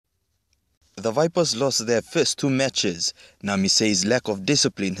The Vipers lost their first 2 matches. Nami says lack of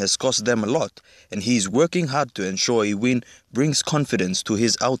discipline has cost them a lot, and he is working hard to ensure a win brings confidence to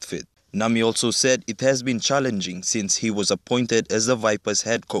his outfit. Nami also said it has been challenging since he was appointed as the Vipers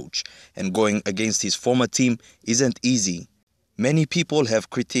head coach, and going against his former team isn't easy. Many people have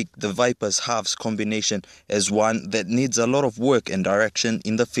critiqued the Vipers halves combination as one that needs a lot of work and direction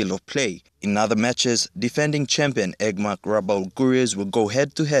in the field of play. In other matches, defending champion Egmark Rabal Guriers will go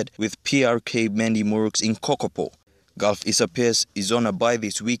head-to-head with PRK Mandy Muruks in Kokopo. Gulf Isapes is on a bye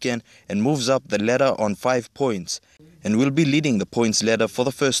this weekend and moves up the ladder on 5 points, and will be leading the points ladder for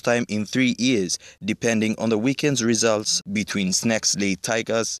the first time in 3 years, depending on the weekend's results between Snacksley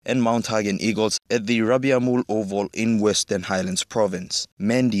Tigers and Mount Hagen Eagles at the Rabiamul Oval in Western Highlands Province.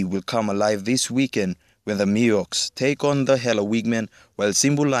 Mandy will come alive this weekend when the Mioks take on the Hela Wigmen, while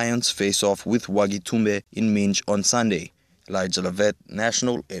Simbu Lions face off with Wagitumbe in Minj on Sunday. Elijah Lavette,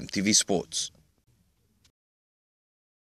 National MTV Sports.